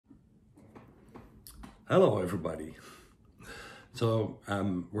Hello everybody. So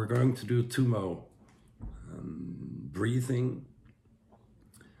we're going to do Tummo breathing,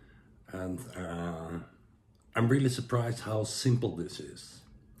 and I'm really surprised how simple this is.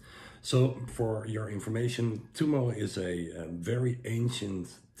 So for your information, Tummo is a very ancient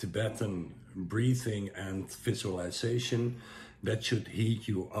Tibetan breathing and visualization that should heat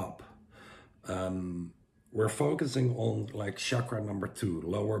you up. We're focusing on like chakra number 2,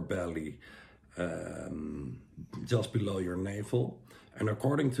 lower belly, just below your navel. And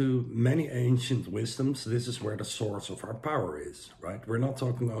according to many ancient wisdoms, this is where the source of our power is, right? We're not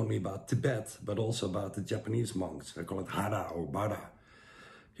talking only about Tibet, but also about the Japanese monks. They call it hara or bara.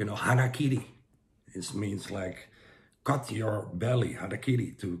 You know, harakiri. It means like cut your belly,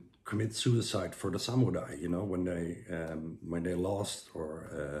 harakiri, to commit suicide for the samurai, you know, when they lost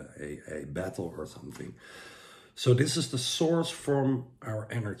or a battle or something. So this is the source from our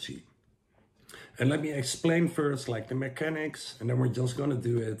energy. And let me explain first like the mechanics, and then we're just gonna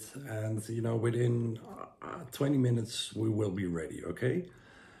do it. And you know, within 20 minutes, we will be ready, okay?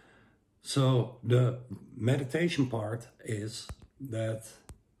 So the meditation part is that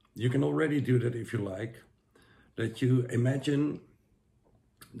you can already do that if you like, that you imagine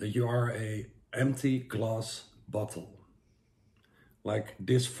that you are a empty glass bottle, like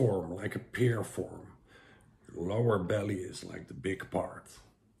this form, like a pear form. Your lower belly is like the big part.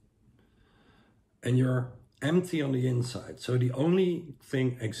 And you're empty on the inside. So the only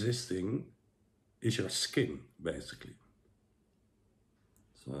thing existing is your skin, basically.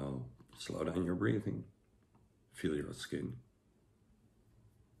 So slow down your breathing. Feel your skin.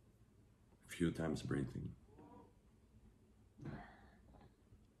 A few times breathing.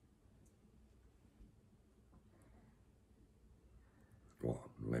 Well,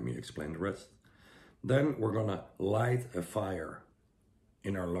 let me explain the rest. Then we're gonna light a fire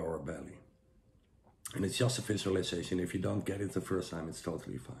in our lower belly. And it's just a visualization. If you don't get it the first time, it's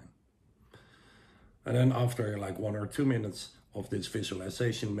totally fine. And then after like 1 or 2 minutes of this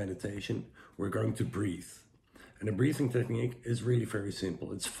visualization meditation, we're going to breathe. And the breathing technique is really very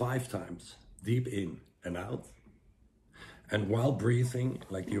simple. It's 5 times, deep in and out. And while breathing,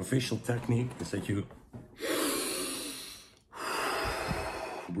 like the official technique is that you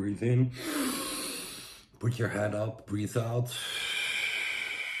breathe in, put your head up, breathe out.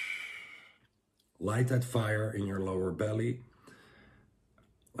 Light that fire in your lower belly,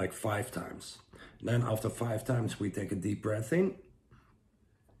 like 5 times. And then after 5 times, we take a deep breath in.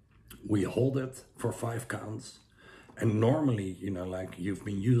 We hold it for 5 counts. And normally, you know, like you've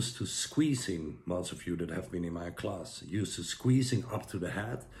been used to squeezing, most of you that have been in my class, used to squeezing up to the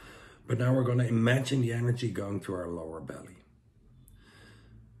head. But now we're gonna imagine the energy going to our lower belly.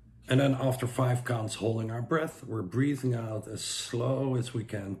 And then after 5 counts, holding our breath, we're breathing out as slow as we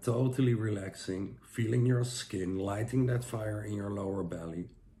can, totally relaxing, feeling your skin, lighting that fire in your lower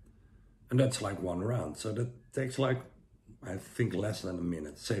belly. And that's like 1 round. So that takes like, I think less than a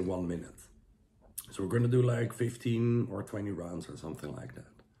minute, say 1 minute. So we're gonna do like 15 or 20 rounds or something like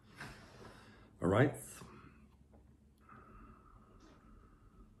that. All right?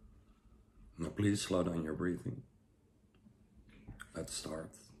 Now please slow down your breathing. Let's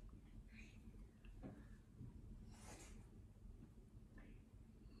start.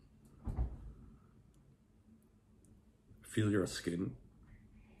 Feel your skin.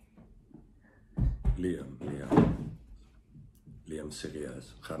 Liam,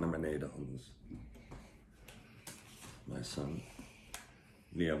 serieus. Ga naar beneden anders. My son.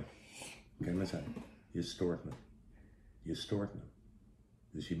 Liam, kijk maar zijn. Je stoort me. Je stoort me.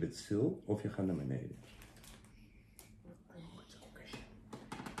 Dus je bent stil of je gaat naar beneden.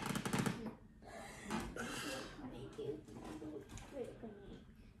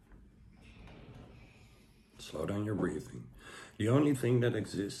 Slow down your breathing. The only thing that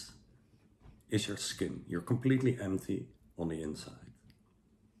exists is your skin. You're completely empty on the inside.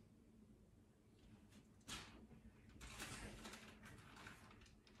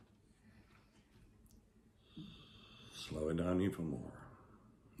 Slow it down even more.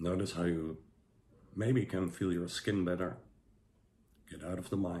 Notice how you maybe can feel your skin better. Get out of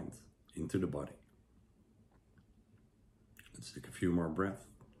the mind, into the body. Let's take a few more breaths.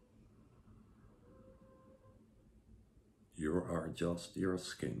 You are just your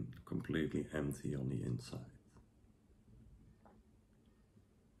skin, completely empty on the inside.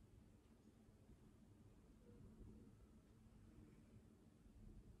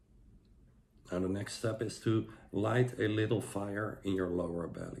 Now the next step is to light a little fire in your lower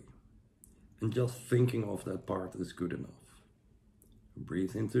belly. And just thinking of that part is good enough.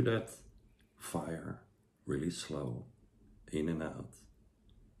 Breathe into that fire, really slow, in and out.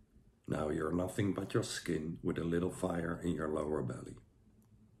 Now you're nothing but your skin with a little fire in your lower belly.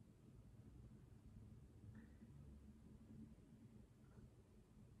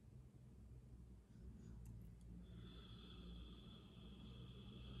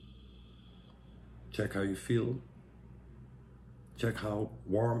 Check how you feel. Check how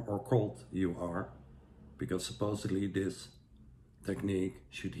warm or cold you are, because supposedly this technique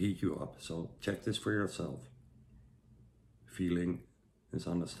should heat you up. So check this for yourself. Feeling is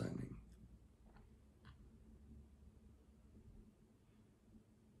understanding.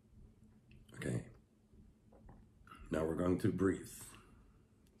 Okay. Now we're going to breathe.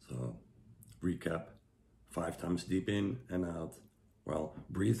 So recap, 5 times deep in and out. Well,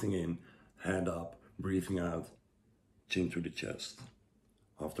 breathing in, head up, breathing out, chin to the chest.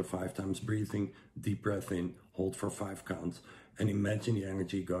 After 5 times breathing, deep breath in, hold for 5 counts, and imagine the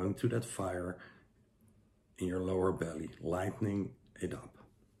energy going to that fire in your lower belly, lightening it up.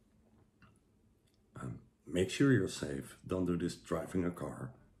 Make sure you're safe. Don't do this driving a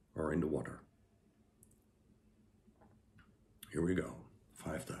car or in the water. Here we go,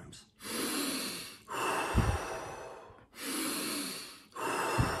 5 times.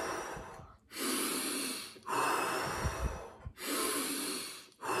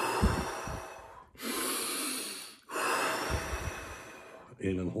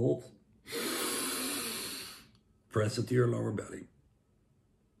 In and hold. Press it to your lower belly.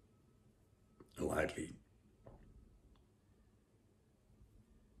 Lightly.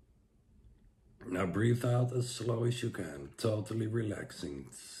 Now breathe out as slow as you can, totally relaxing.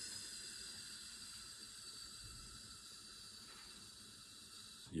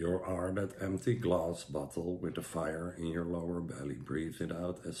 You are that empty glass bottle with the fire in your lower belly. Breathe it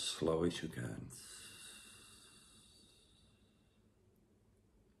out as slow as you can.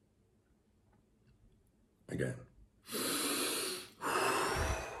 Again.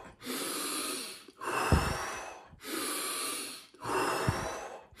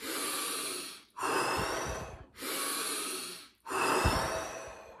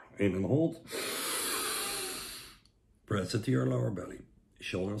 In and hold. Press it to your lower belly.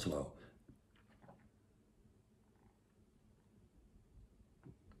 Shoulders low.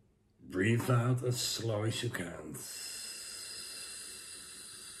 Breathe out as slow as you can.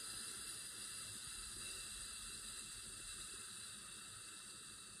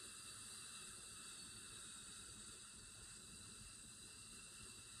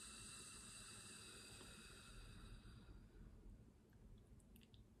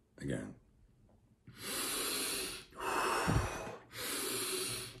 Again.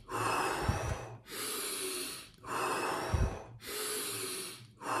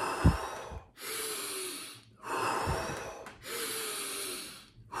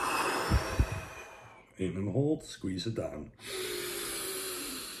 In and hold, squeeze it down.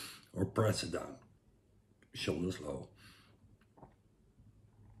 Or press it down. Shoulders low.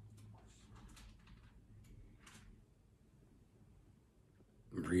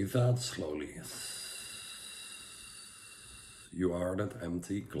 Breathe out slowly. You are that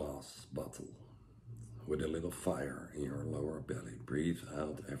empty glass bottle with a little fire in your lower belly. Breathe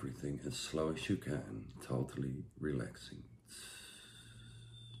out everything as slow as you can, totally relaxing.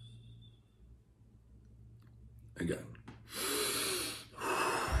 Again.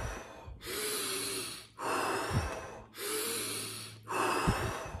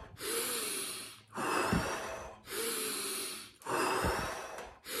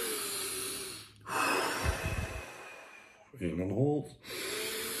 In and hold.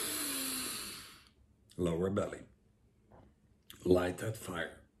 Lower belly. Light that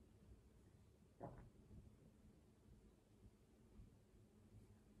fire.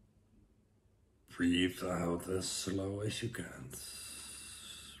 Breathe out as slow as you can.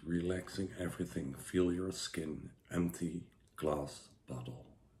 Relaxing everything. Feel your skin. Empty glass bottle.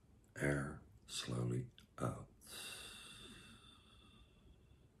 Air slowly out.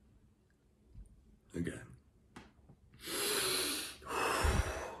 Again.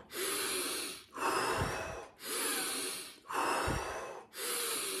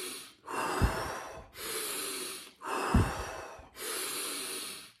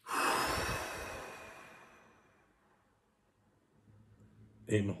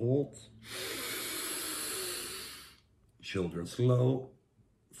 In hold. Shoulders low.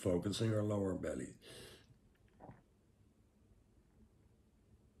 Focus on your lower belly.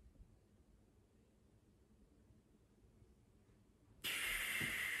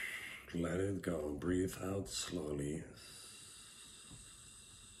 Let it go. Breathe out slowly.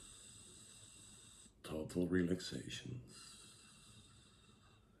 Total relaxation.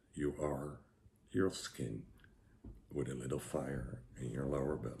 You are your skin with a little fire in your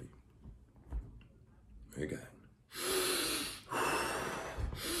lower belly. Again.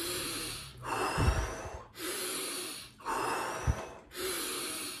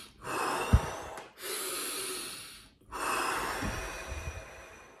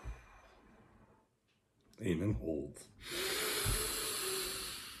 In and hold.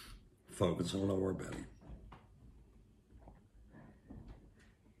 Focus on lower belly.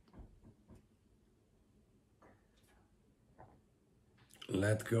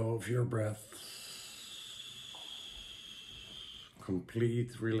 Let go of your breath.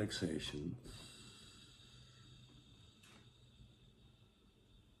 Complete relaxation.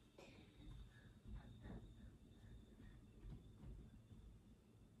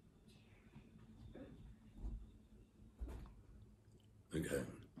 Again.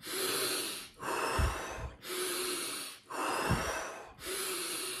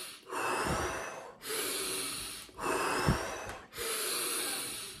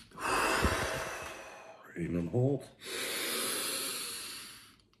 In and hold.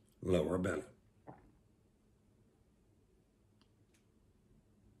 Lower belly.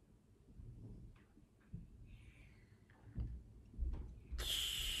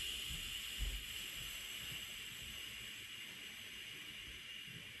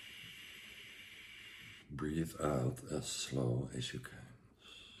 Breathe out as slow as you can.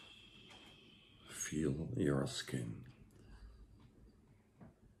 Feel your skin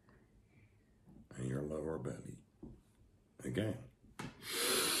and your lower belly. Again.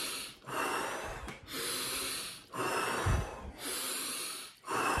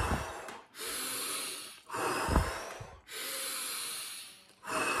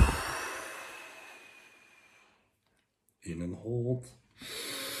 In and hold.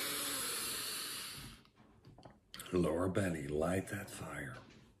 Lower belly, light that fire.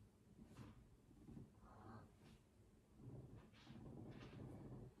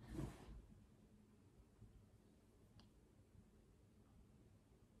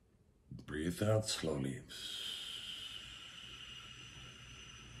 Breathe out slowly.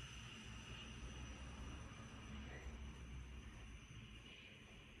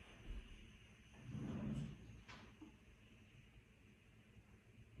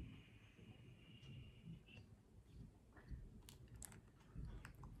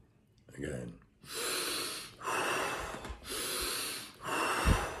 Again.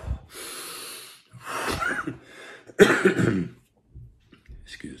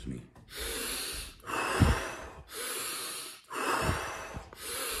 Excuse me.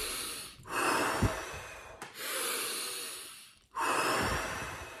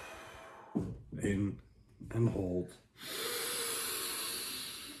 In and hold.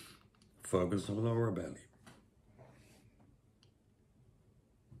 Focus on lower belly.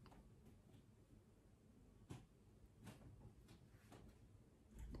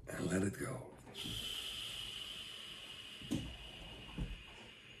 And let it go.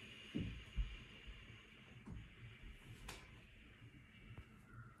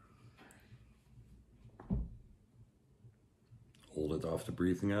 Hold it after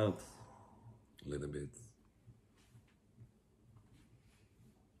breathing out a little bit.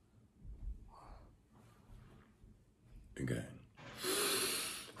 Again.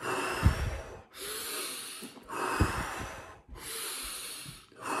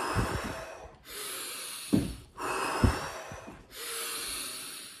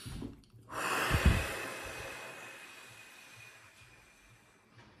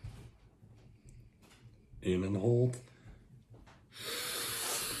 In and hold.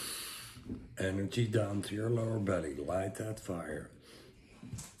 Energy down to your lower belly. Light that fire.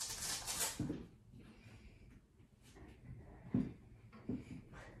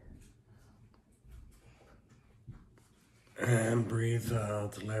 And breathe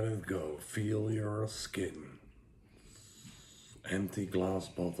out, let it go. Feel your skin. Empty glass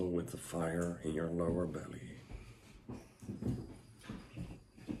bottle with the fire in your lower belly.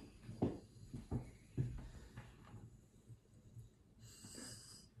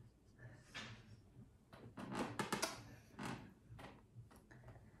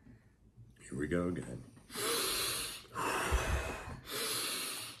 Here we go again.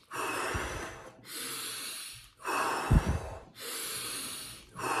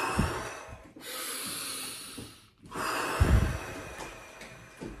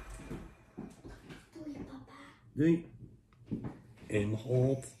 In,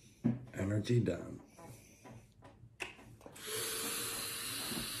 hold, energy down.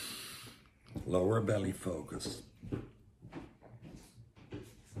 Lower belly focus.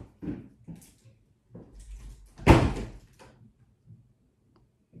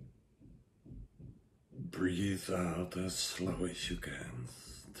 Breathe out as slow as you can.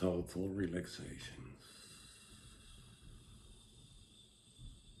 Total relaxation.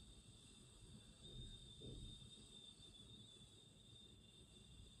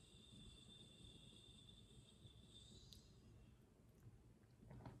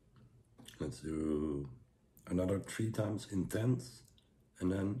 Let's do another 3 times intense,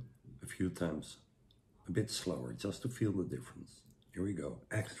 and then a few times a bit slower, just to feel the difference. Here we go,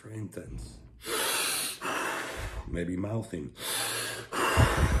 extra intense. Maybe mouthing.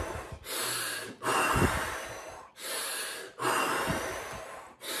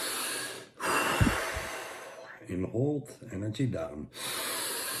 In hold, energy down.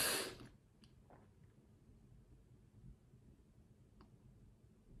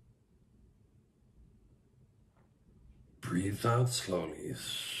 Breathe out slowly.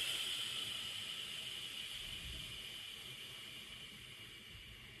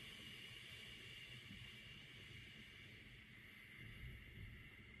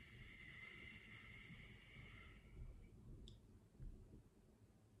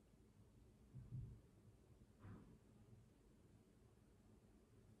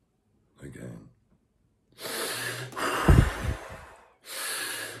 Again.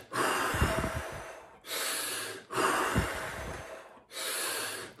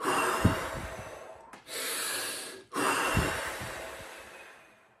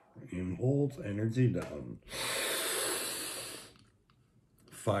 In hold, energy down.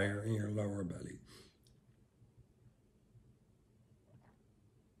 Fire in your lower belly.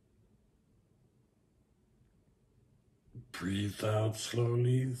 Breathe out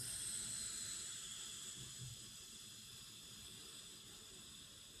slowly.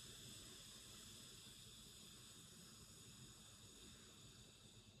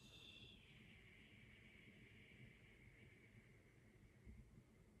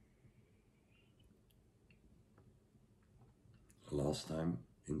 Last time,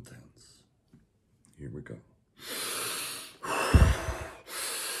 intense. Here we go.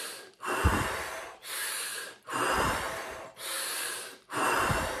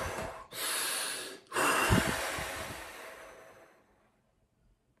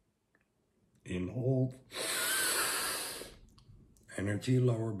 In hold, energy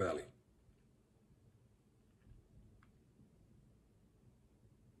lower belly.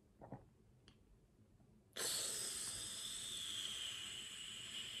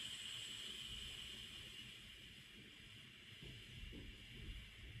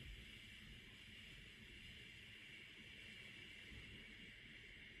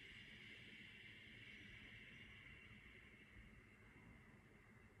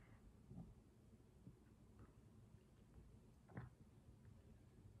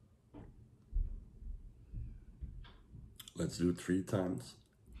 Let's do 3 times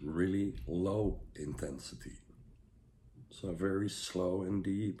really low intensity. So very slow and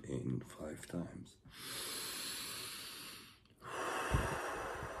deep in 5 times.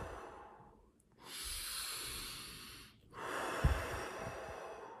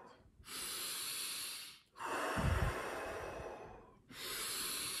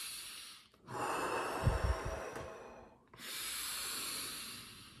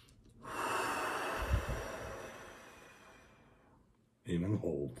 In and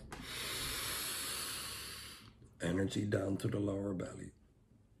hold. Energy down to the lower belly.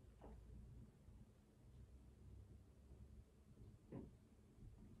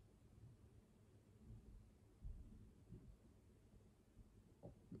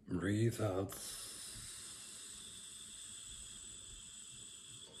 Breathe out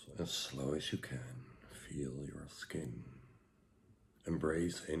as slow as you can. Feel your skin.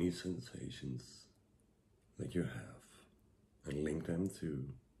 Embrace any sensations that you have and link them to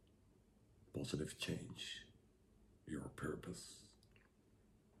positive change, your purpose.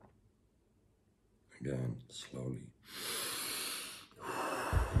 Again, slowly.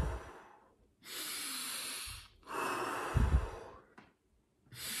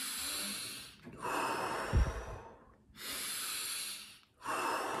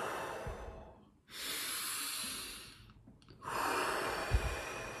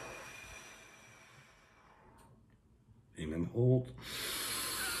 In and hold.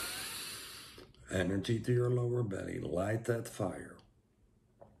 Energy to your lower belly. Light that fire.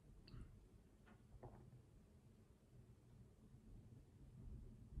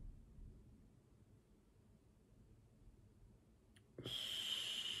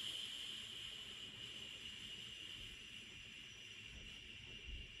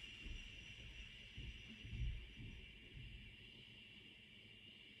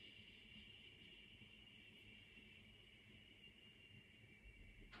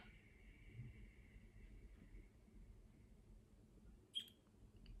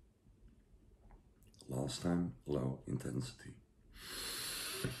 Last time, low intensity.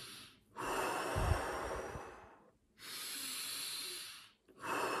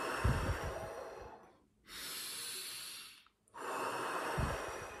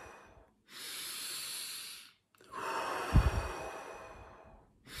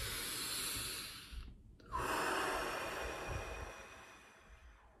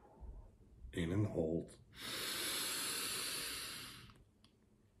 hold.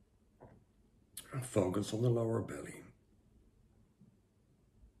 And focus on the lower belly.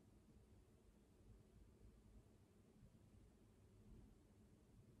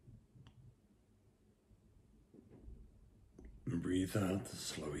 And breathe out as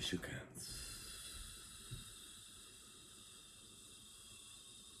slow as you can.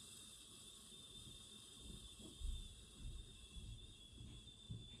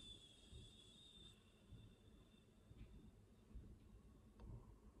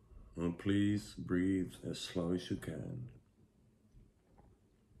 And please breathe as slow as you can.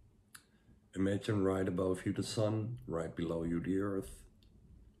 Imagine right above you the sun, right below you the earth.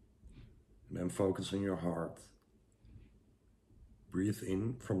 And then focus on your heart. Breathe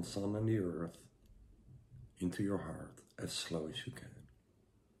in from the sun and the earth into your heart as slow as you can.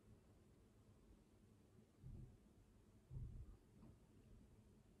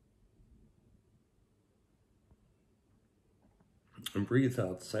 And breathe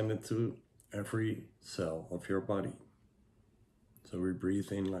out, send it to every cell of your body. So we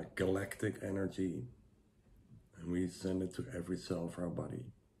breathe in like galactic energy, and we send it to every cell of our body.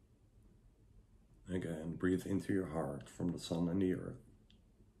 Again, breathe into your heart from the sun and the earth.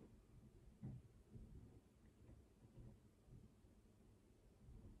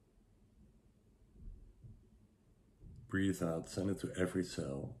 Breathe out, send it to every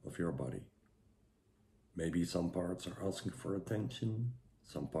cell of your body. Maybe some parts are asking for attention,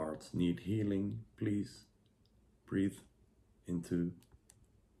 some parts need healing. Please breathe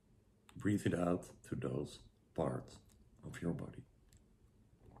it out to those parts of your body.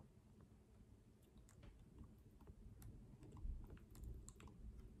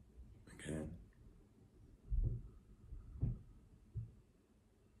 Again.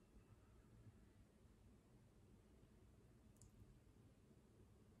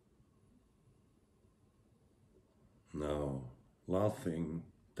 Now, last thing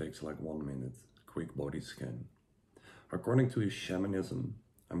takes like 1 minute, quick body scan. According to shamanism,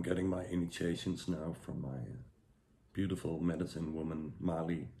 I'm getting my initiations now from my beautiful medicine woman,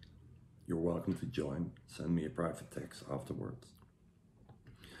 Mali. You're welcome to join. Send me a private text afterwards.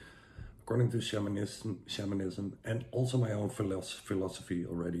 According to shamanism and also my own philosophy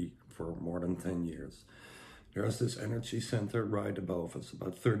already for more than 10 years, there's this energy center right above us,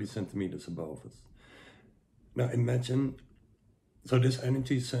 about 30 centimeters above us. Now imagine, so this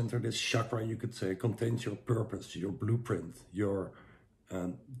energy center, this chakra, you could say, contains your purpose, your blueprint, your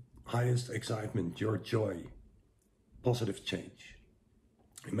highest excitement, your joy, positive change.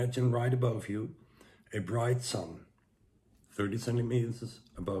 Imagine right above you a bright sun, 30 centimeters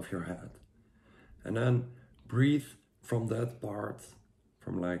above your head. And then breathe from that part,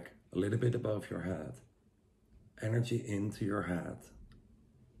 from like a little bit above your head, energy into your head.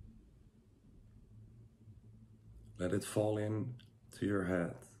 Let it fall in to your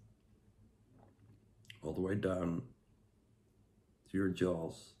head, all the way down to your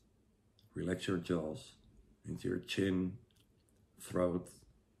jaws. Relax your jaws into your chin, throat,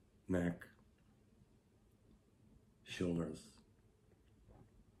 neck, shoulders,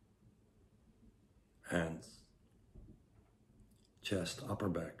 hands, chest, upper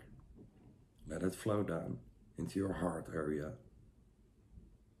back. Let it flow down into your heart area,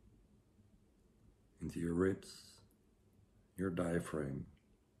 into your ribs, your diaphragm,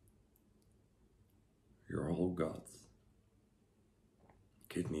 your whole gut,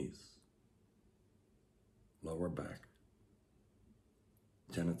 kidneys, lower back,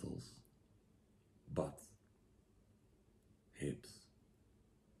 genitals, butt, hips,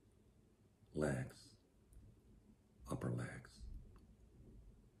 legs, upper legs,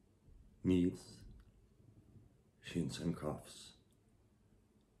 knees, shins and cuffs,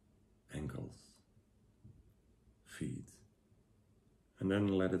 ankles, feet, and then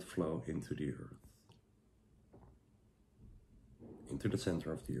let it flow into the earth, into the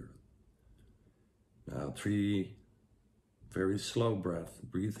center of the earth. Now 3 very slow breaths.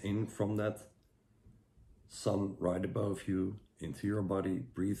 Breathe in from that sun right above you into your body.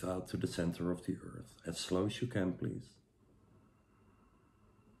 Breathe out to the center of the earth as slow as you can, please.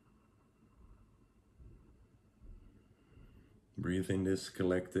 Breathe in this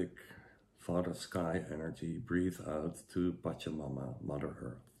galactic Father Sky energy. Breathe out to Pachamama, Mother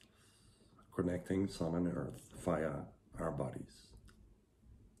Earth, connecting sun and earth via our bodies.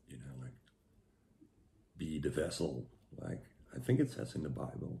 You know, like, be the vessel, like I think it says in the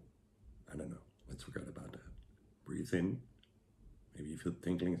Bible. I don't know, let's forget about that. Breathe in, maybe you feel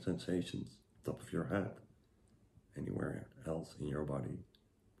tingling sensations, top of your head, anywhere else in your body.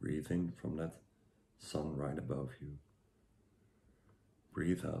 Breathe in from that sun right above you.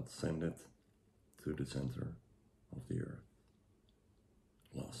 Breathe out, send it to the center of the earth.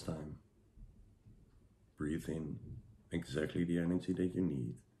 Last time. Breathe in exactly the energy that you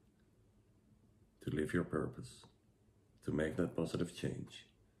need to live your purpose, to make that positive change,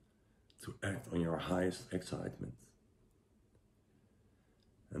 to act on your highest excitement.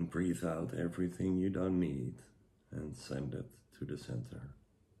 And breathe out everything you don't need and send it to the center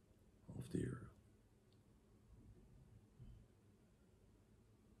of the earth.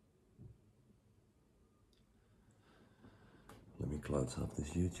 Let me close up this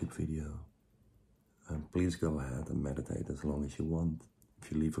YouTube video. And please go ahead and meditate as long as you want.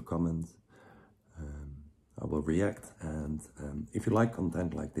 If you leave a comment, I will react. And if you like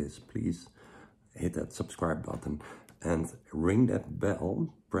content like this, please hit that subscribe button and ring that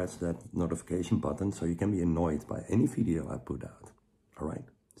bell, press that notification button so you can be annoyed by any video I put out. All right,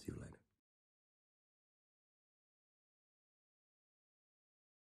 see you later.